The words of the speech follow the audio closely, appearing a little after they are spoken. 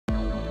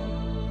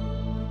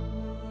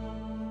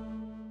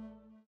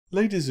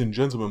Ladies and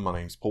gentlemen, my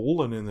name's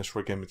Paul, and in this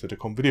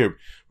RegGamer.com video,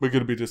 we're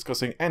going to be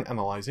discussing and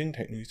analysing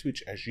tech news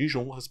which, as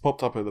usual, has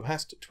popped up over the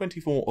past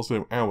 24 or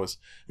so hours.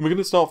 And we're going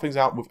to start things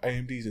out with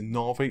AMD's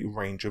Navi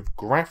range of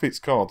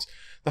graphics cards.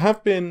 There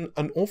have been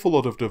an awful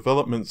lot of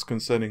developments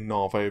concerning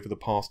Navi over the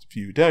past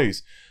few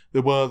days.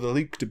 There were the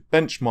leaked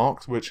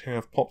benchmarks which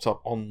have popped up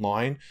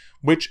online,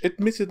 which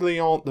admittedly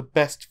aren't the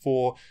best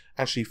for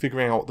actually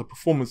figuring out the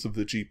performance of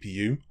the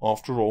GPU.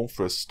 After all,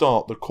 for a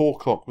start, the core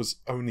clock was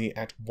only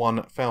at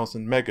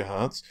 1000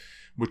 MHz,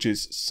 which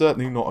is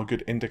certainly not a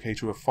good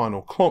indicator of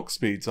final clock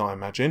speeds, I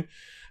imagine.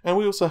 And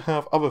we also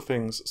have other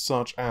things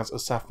such as a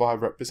Sapphire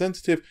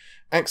representative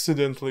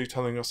accidentally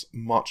telling us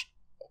much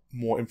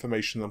more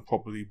information than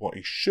probably what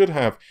he should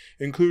have,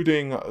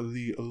 including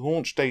the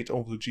launch date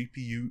of the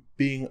GPU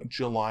being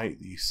July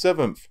the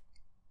 7th.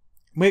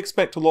 We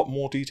expect a lot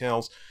more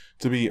details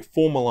to be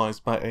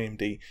formalized by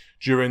AMD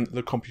during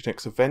the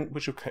Computex event,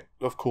 which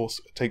of course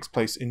takes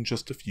place in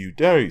just a few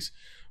days.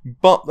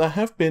 But there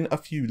have been a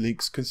few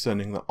leaks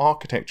concerning the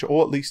architecture,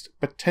 or at least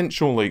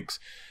potential leaks,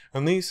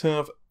 and these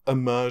have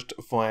emerged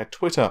via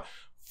Twitter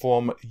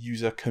from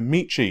user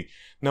Kamichi.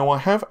 Now, I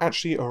have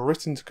actually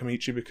written to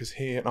Kamichi because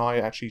he and I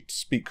actually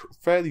speak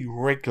fairly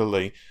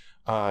regularly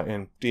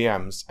in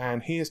DMs,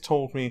 and he has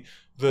told me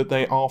that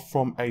they are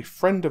from a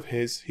friend of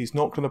his. He's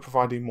not going to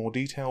provide any more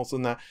details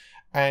than that,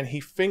 and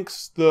he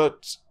thinks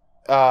that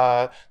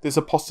there's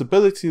a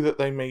possibility that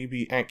they may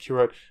be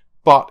accurate,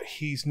 but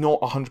he's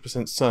not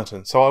 100%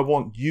 certain. So I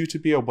want you to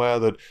be aware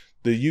that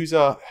the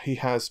user he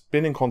has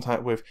been in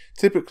contact with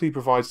typically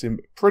provides him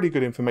pretty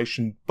good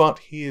information, but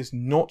he is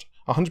not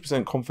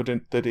 100%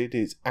 confident that it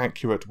is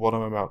accurate, what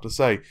I'm about to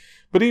say.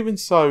 But even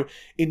so,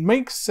 it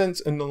makes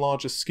sense in the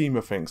larger scheme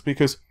of things,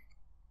 because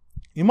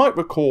you might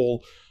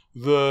recall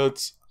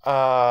that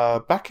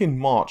back in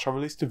March I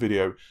released a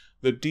video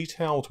that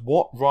detailed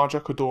what Raja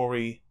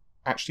Koduri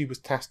actually was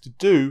tasked to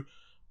do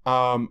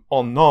on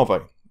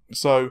Navi.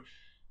 So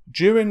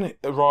during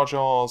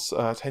Raja's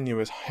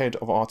tenure as head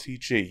of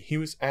RTG, he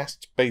was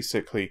asked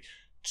basically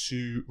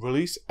to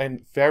release a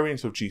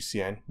variant of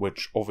GCN,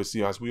 which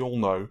obviously, as we all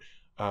know,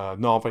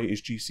 Navi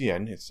is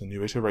GCN, it's a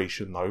new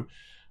iteration though,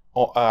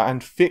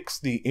 and fix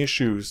the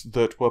issues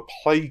that were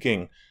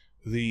plaguing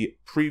the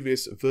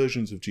previous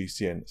versions of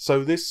GCN.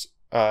 So this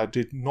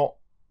is not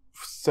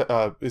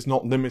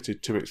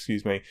limited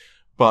to,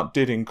 but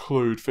did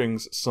include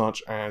things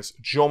such as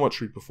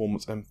geometry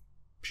performance and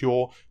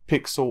pure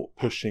pixel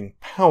pushing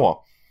power.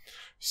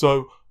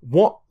 So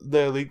what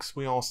the leaks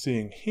we are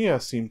seeing here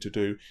seem to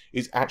do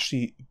is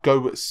actually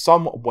go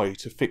some way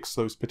to fix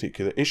those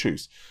particular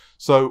issues.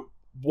 So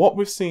what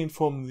we've seen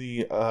from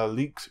the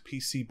leaked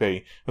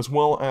PCB, as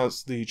well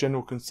as the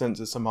general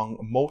consensus among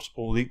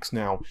multiple leaks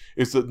now,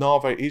 is that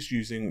Navi is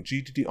using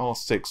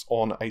GDDR6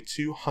 on a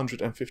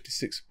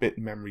 256-bit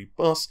memory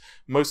bus,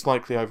 most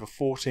likely over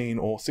 14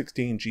 or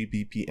 16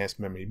 Gbps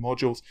memory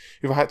modules.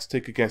 If I had to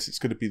take a guess, it's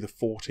going to be the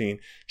 14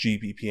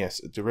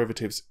 Gbps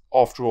derivatives.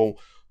 After all,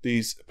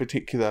 these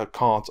particular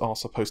cards are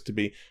supposed to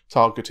be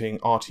targeting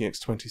RTX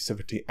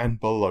 2070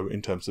 and below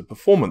in terms of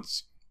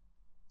performance.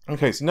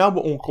 Okay, so now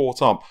we're all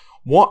caught up.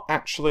 What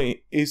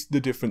actually is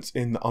the difference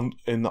in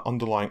the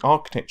underlying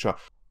architecture?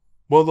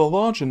 Well, the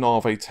larger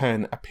Navi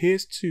 10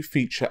 appears to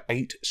feature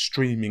 8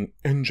 streaming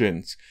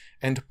engines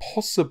and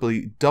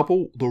possibly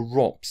double the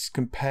ROPS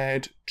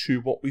compared to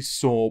what we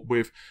saw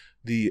with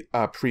the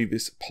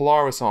previous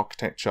Polaris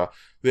architecture.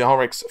 The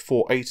RX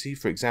 480,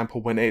 for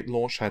example, when it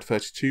launched, had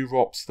 32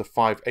 ROPS. The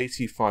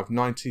 580,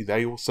 590,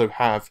 they also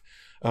have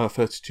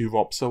 32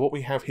 ROPS. So what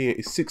we have here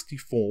is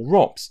 64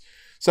 ROPS.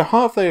 So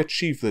how have they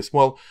achieved this?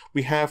 Well,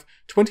 we have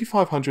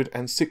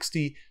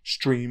 2,560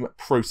 stream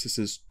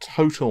processors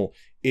total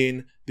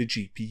in the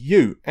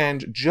GPU.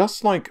 And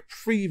just like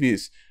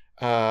previous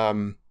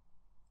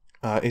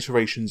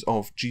iterations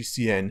of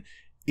GCN,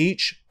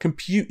 each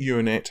compute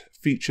unit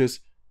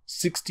features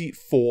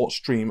 64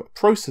 stream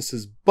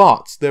processors,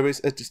 but there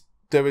is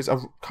a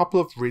couple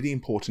of really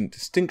important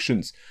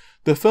distinctions.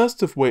 The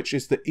first of which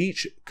is that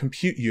each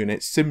compute unit,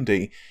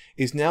 SIMD,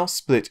 is now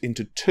split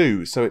into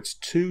 2, so it's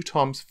 2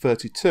 times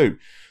 32.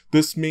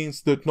 This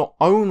means that not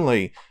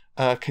only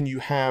can you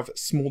have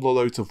smaller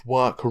loads of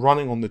work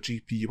running on the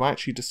GPU, I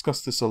actually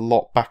discussed this a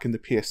lot back in the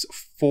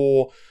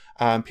PS4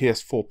 and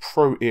PS4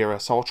 Pro era,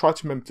 so I'll try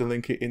to remember to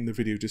link it in the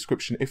video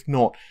description. If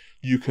not,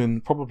 you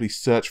can probably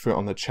search for it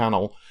on the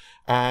channel.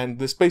 And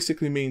this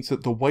basically means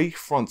that the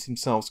wavefronts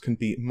themselves can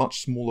be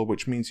much smaller,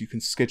 which means you can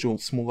schedule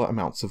smaller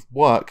amounts of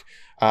work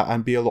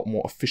and be a lot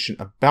more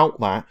efficient about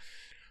that.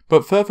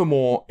 But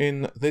furthermore,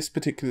 in this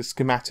particular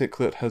schematic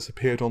that has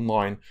appeared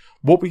online,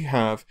 what we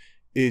have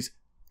is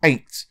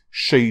 8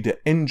 shader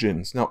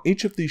engines. Now,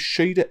 each of these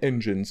shader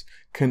engines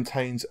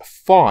contains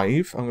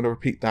 5, I'm going to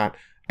repeat that,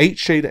 8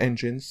 shader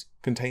engines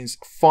contains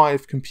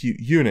 5 compute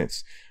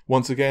units.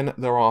 Once again,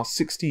 there are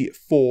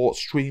 64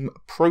 stream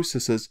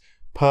processors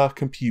per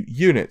compute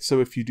unit.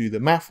 So if you do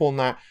the math on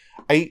that,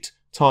 8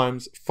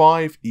 times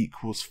 5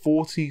 equals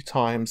 40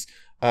 times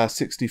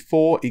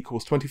 64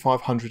 equals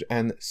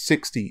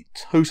 2,560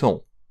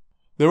 total.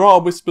 There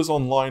are whispers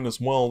online as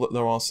well that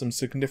there are some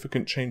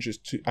significant changes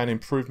to and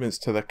improvements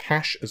to the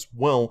cache as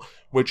well,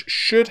 which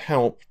should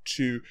help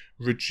to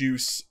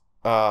reduce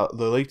the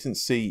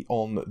latency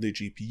on the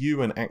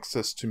GPU and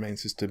access to main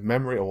system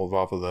memory, or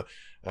rather the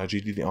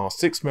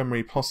GDDR6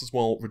 memory, plus as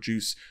well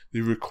reduce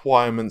the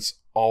requirements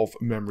of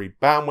memory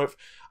bandwidth.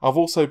 I've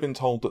also been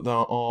told that there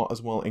are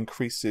as well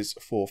increases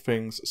for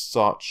things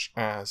such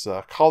as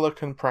color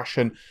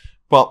compression,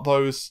 but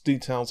those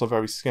details are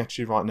very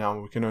sketchy right now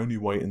and we can only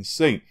wait and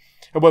see.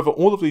 However,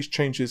 all of these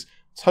changes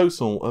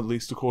total, at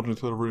least according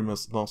to the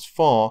rumours thus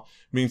far,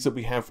 means that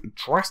we have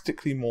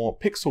drastically more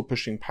pixel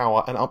pushing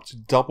power and up to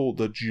double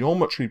the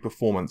geometry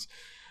performance.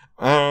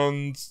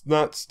 And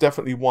that's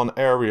definitely one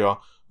area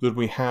that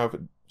we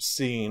have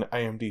seen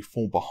AMD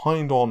fall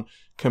behind on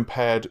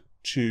compared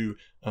to,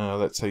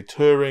 let's say,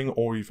 Turing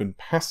or even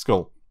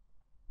Pascal.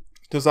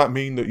 Does that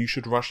mean that you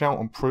should rush out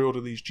and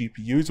pre-order these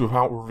GPUs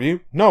without review?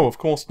 No, of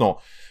course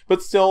not.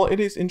 But still, it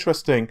is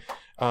interesting.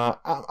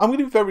 I'm going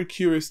to be very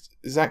curious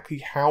exactly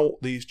how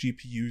these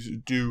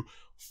GPUs do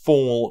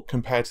fall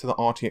compared to the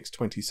RTX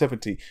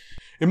 2070.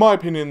 In my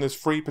opinion, there's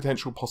three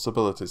potential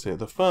possibilities here.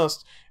 The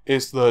first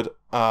is that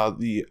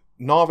the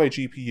Navi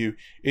GPU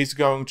is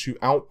going to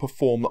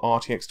outperform the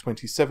RTX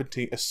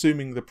 2070,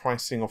 assuming the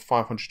pricing of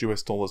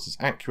 $500 is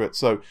accurate.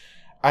 So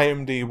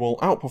AMD will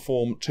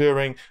outperform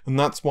Turing, and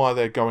that's why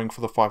they're going for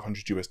the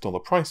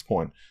 $500 price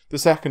point. The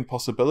second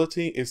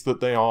possibility is that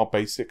they are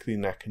basically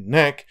neck and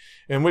neck,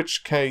 in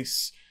which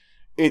case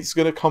it's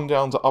going to come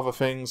down to other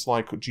things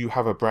like, do you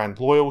have a brand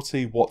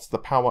loyalty? What's the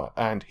power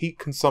and heat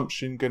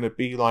consumption going to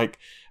be like?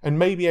 And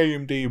maybe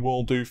AMD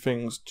will do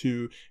things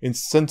to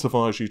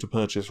incentivize you to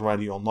purchase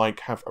Radeon,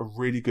 like have a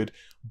really good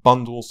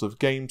bundles of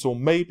games, or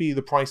maybe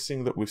the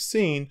pricing that we've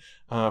seen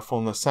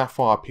from the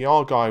Sapphire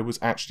PR guy was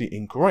actually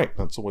incorrect.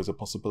 That's always a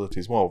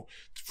possibility as well.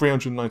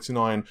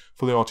 $399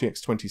 for the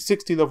RTX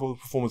 2060 level of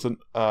performance and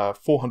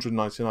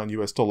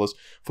 $499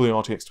 for the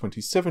RTX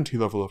 2070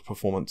 level of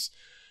performance.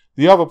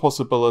 The other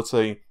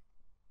possibility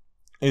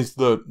is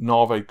that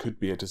Navi could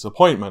be a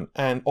disappointment,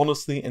 and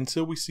honestly,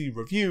 until we see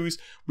reviews,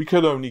 we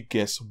could only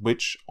guess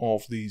which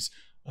of these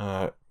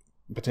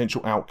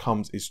potential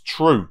outcomes is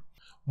true.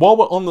 While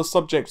we're on the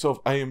subject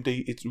of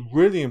AMD, it's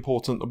really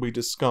important that we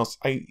discuss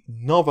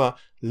another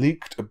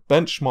leaked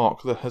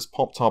benchmark that has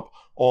popped up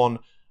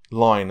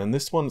online, and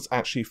this one's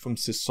actually from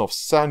Syssoft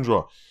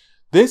Sandra.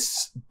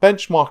 This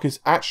benchmark is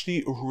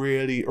actually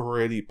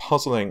really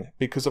puzzling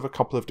because of a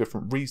couple of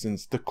different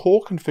reasons. The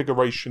core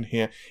configuration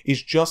here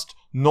is just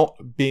not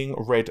being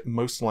read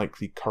most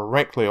likely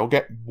correctly. I'll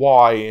get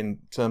why in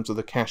terms of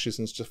the caches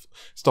and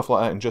stuff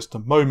like that in just a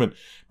moment.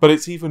 But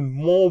it's even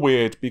more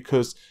weird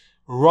because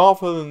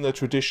rather than the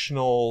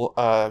traditional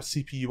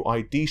CPU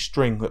ID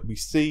string that we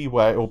see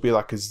where it will be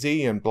like a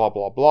Z and blah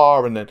blah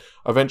blah, and then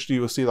eventually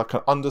you'll see like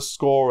an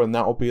underscore and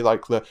that will be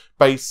like the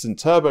bass and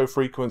turbo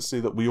frequency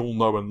that we all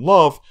know and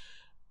love,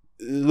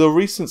 the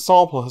recent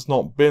sample has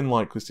not been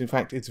like this. In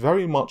fact, it's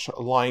very much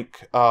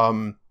like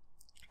Tim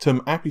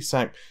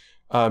Apisak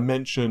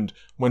mentioned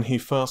when he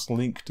first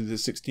linked to the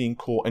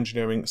 16-core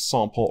engineering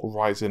sample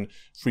Ryzen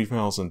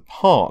 3000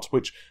 part,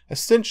 which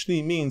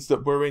essentially means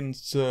that we're in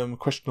some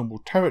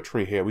questionable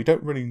territory here. We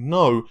don't really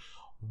know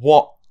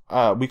what,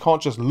 we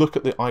can't just look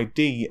at the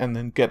ID and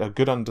then get a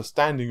good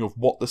understanding of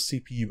what the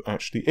CPU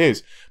actually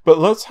is. But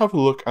let's have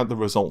a look at the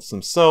results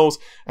themselves,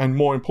 and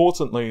more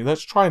importantly,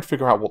 let's try and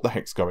figure out what the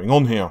heck's going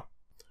on here.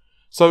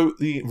 So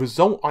the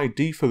result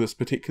ID for this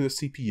particular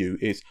CPU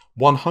is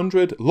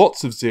 100,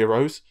 lots of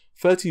zeros,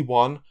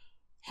 31-02.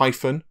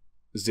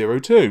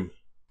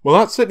 Well,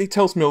 that certainly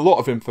tells me a lot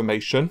of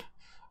information.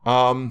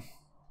 We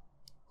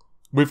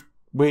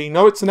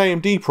know it's an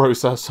AMD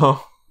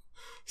processor,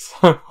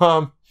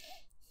 so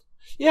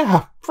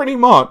yeah, pretty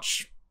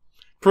much.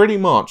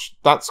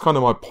 That's kind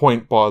of my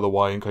point, by the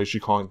way, in case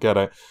you can't get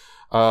it.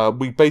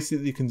 We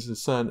basically can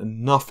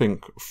discern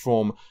nothing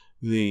from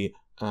the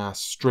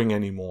string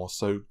anymore,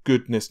 so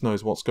goodness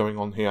knows what's going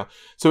on here.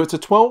 So it's a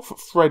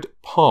 12-thread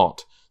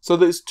part. So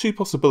there's two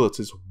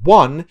possibilities.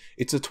 One,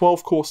 it's a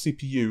 12-core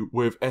CPU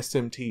with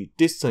SMT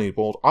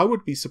disabled. I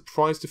would be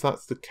surprised if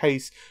that's the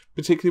case,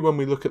 particularly when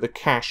we look at the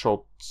cache.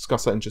 I'll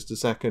discuss that in just a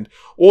second.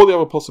 Or the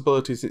other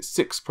possibility is it's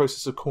 6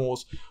 processor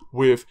cores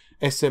with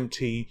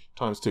SMT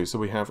times 2. So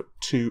we have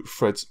 2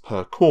 threads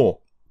per core.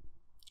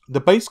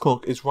 The base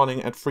clock is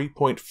running at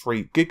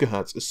 3.3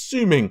 GHz,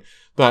 assuming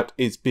that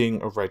is being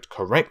read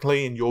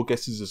correctly, and your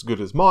guess is as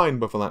good as mine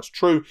whether that's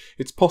true.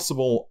 It's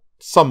possible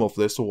some of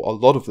this, or a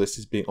lot of this,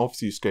 is being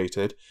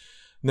obfuscated.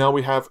 Now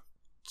we have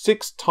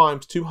 6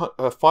 times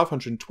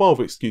 512,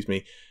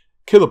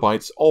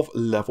 kilobytes of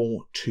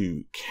level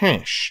 2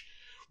 cache,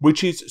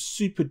 which is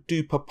super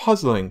duper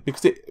puzzling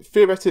because it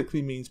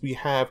theoretically means we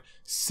have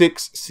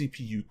 6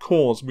 CPU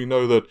cores. We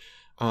know that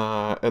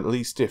at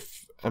least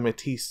if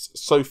Amethyst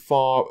so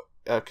far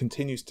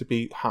continues to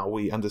be how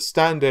we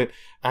understand it,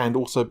 and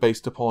also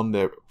based upon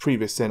the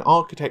previous Zen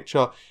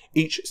architecture,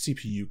 each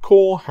CPU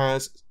core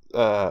has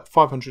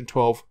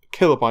 512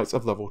 kilobytes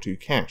of level 2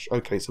 cache.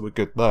 Okay, so we're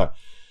good there.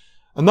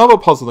 Another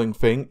puzzling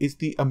thing is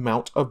the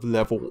amount of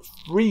level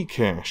 3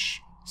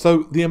 cache.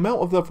 So the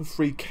amount of level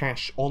 3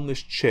 cache on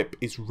this chip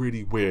is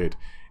really weird.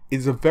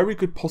 It's a very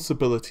good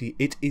possibility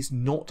it is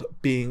not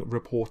being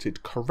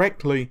reported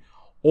correctly,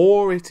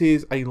 or it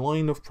is a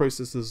line of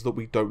processors that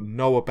we don't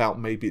know about.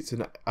 Maybe it's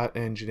an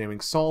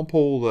engineering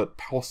sample that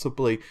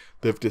possibly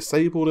they've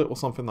disabled it or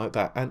something like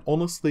that. And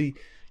honestly,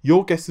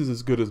 your guess is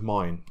as good as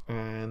mine.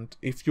 And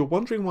if you're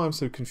wondering why I'm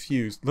so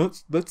confused,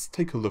 let's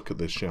take a look at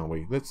this, shall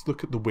we? Let's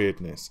look at the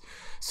weirdness.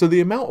 So the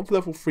amount of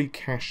level 3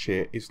 cache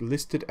here is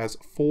listed as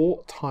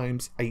 4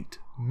 times 8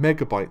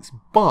 megabytes,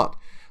 but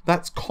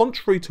that's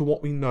contrary to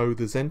what we know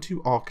the Zen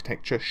 2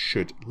 architecture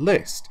should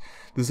list.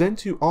 The Zen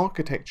 2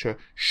 architecture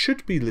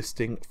should be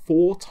listing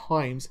 4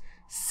 times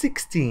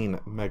 16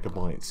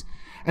 megabytes.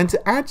 And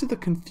to add to the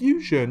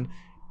confusion,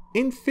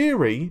 in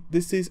theory,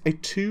 this is a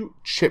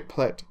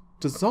 2-chiplet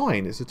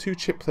design. It's a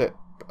 2-chiplet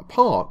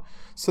part.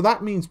 So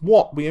that means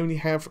what? We only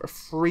have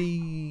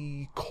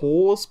 3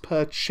 cores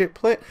per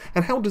chiplet?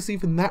 And how does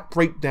even that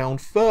break down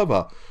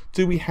further?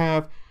 Do we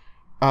have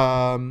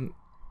 2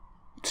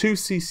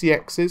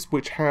 CCXs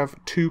which have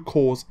 2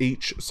 cores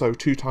each, so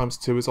 2 times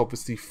 2 is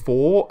obviously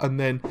 4, and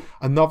then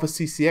another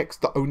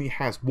CCX that only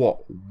has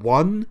what,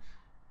 1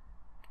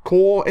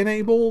 core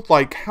enabled?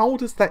 Like, how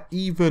does that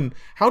even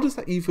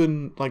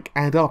like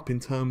add up in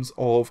terms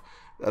of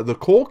the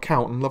core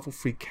count and level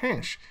 3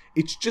 cache?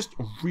 It's just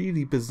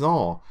really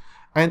bizarre.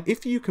 And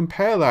if you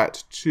compare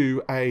that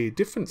to a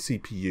different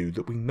CPU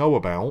that we know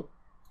about,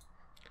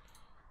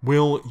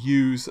 we'll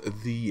use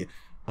the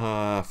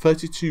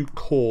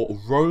 32-core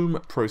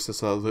Rome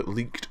processor that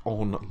leaked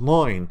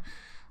online.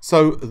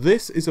 So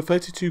this is a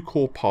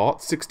 32-core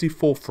part,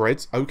 64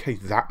 threads. Okay,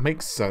 that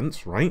makes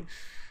sense, right?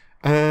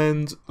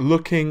 And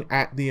looking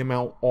at the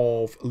amount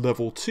of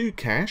level 2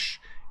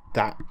 cache,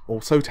 that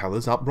also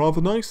tallies up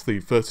rather nicely.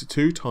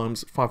 32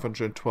 times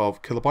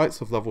 512 kilobytes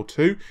of level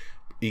 2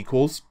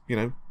 equals,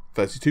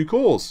 32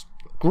 cores.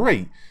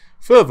 Great.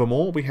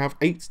 Furthermore, we have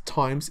 8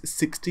 times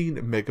 16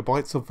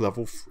 megabytes of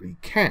level 3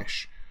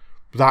 cache.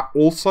 That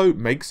also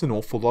makes an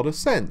awful lot of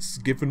sense,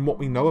 given what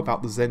we know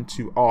about the Zen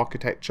 2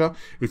 architecture.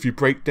 If you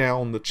break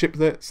down the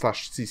chiplet /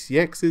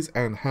 CCXs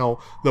and how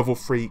level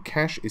 3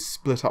 cache is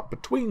split up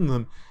between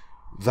them,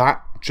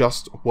 that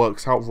just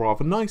works out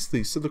rather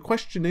nicely. So the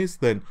question is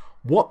then,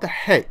 what the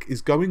heck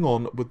is going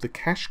on with the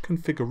cache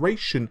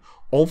configuration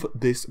of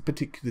this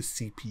particular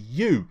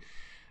CPU?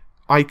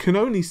 I can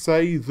only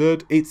say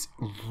that it's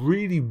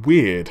really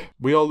weird.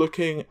 We are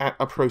looking at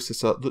a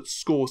processor that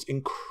scores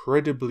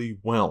incredibly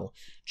well.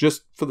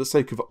 Just for the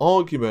sake of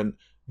argument,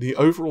 the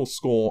overall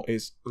score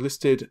is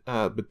listed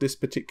with this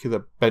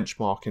particular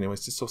benchmark anyway,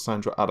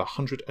 Sandra, at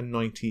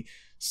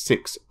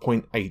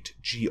 196.8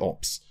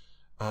 GOPS.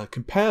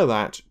 Compare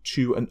that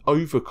to an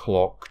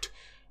overclocked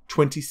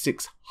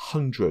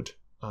 2600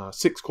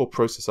 6-core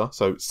processor,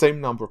 so same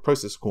number of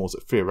processor cores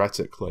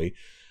theoretically,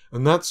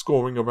 and that's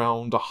scoring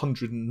around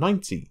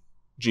 190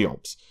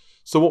 GOPS.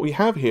 So what we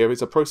have here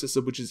is a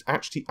processor which is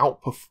actually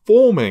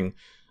outperforming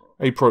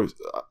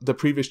the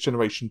previous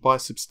generation by a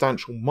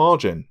substantial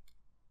margin.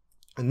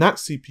 And that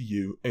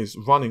CPU is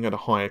running at a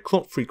higher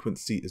clock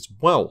frequency as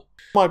well.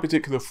 My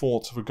particular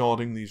thoughts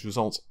regarding these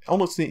results,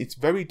 honestly, it's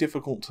very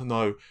difficult to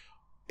know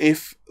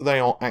if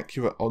they are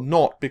accurate or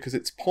not, because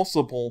it's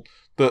possible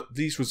that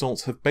these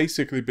results have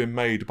basically been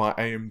made by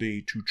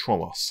AMD to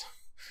troll us.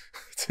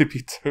 To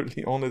be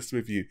totally honest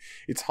with you,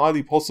 it's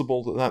highly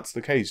possible that that's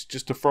the case,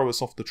 just to throw us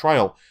off the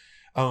trail.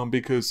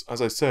 Because,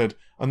 as I said,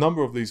 a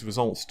number of these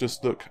results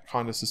just look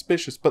kind of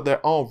suspicious, but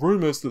there are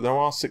rumours that there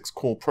are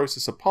 6-core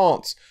processor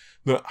parts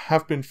that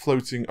have been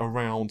floating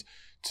around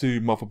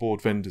to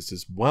motherboard vendors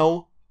as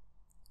well.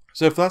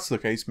 So if that's the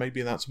case,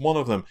 maybe that's one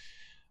of them.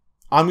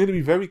 I'm going to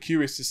be very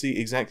curious to see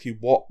exactly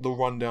what the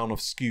rundown of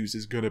SKUs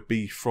is going to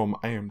be from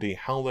AMD,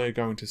 how they're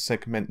going to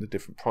segment the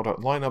different product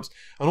lineups,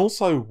 and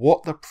also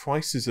what the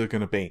prices are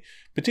going to be,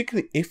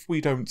 particularly if we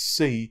don't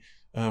see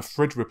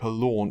Threadripper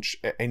launch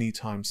at any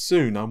time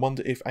soon. I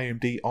wonder if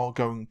AMD are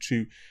going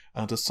to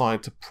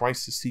decide to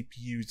price the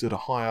CPUs at a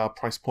higher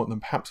price point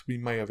than perhaps we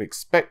may have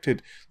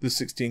expected the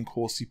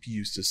 16-core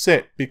CPUs to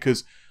sit,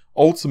 because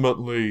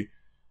ultimately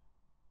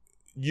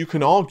you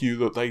can argue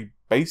that they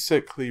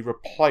basically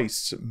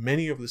replace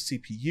many of the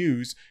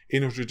CPUs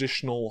in a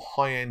traditional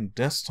high-end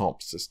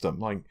desktop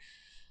system. Like,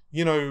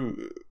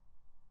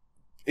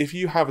 if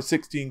you have a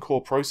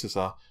 16-core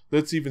processor,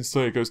 let's even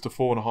say it goes to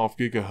 4.5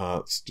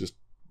 gigahertz, just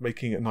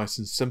making it nice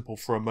and simple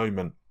for a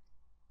moment,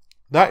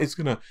 that is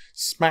going to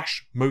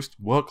smash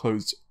most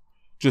workloads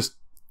just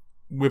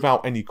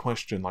without any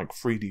question, like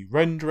 3D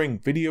rendering,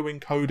 video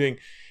encoding.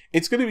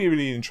 It's going to be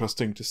really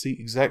interesting to see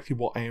exactly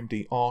what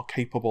AMD are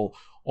capable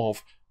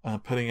of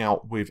putting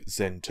out with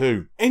Zen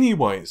 2.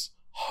 Anyways,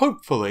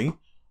 hopefully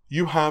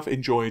you have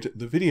enjoyed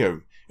the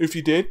video. If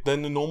you did,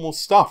 then the normal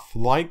stuff,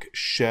 like,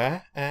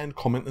 share, and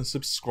comment and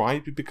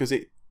subscribe, because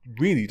it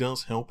really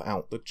does help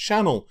out the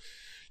channel.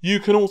 You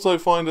can also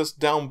find us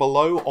down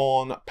below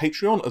on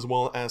Patreon, as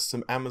well as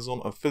some Amazon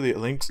affiliate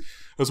links,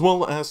 as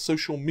well as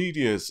social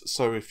medias.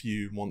 So if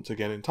you want to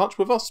get in touch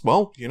with us,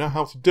 well, you know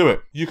how to do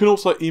it. You can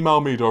also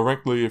email me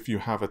directly if you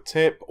have a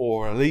tip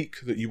or a leak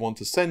that you want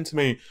to send to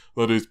me.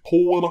 That is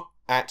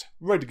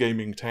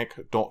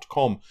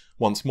paul@redgamingtech.com.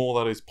 Once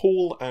more, that is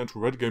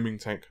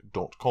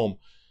paul@redgamingtech.com.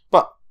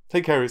 But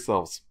take care of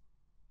yourselves.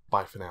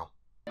 Bye for now.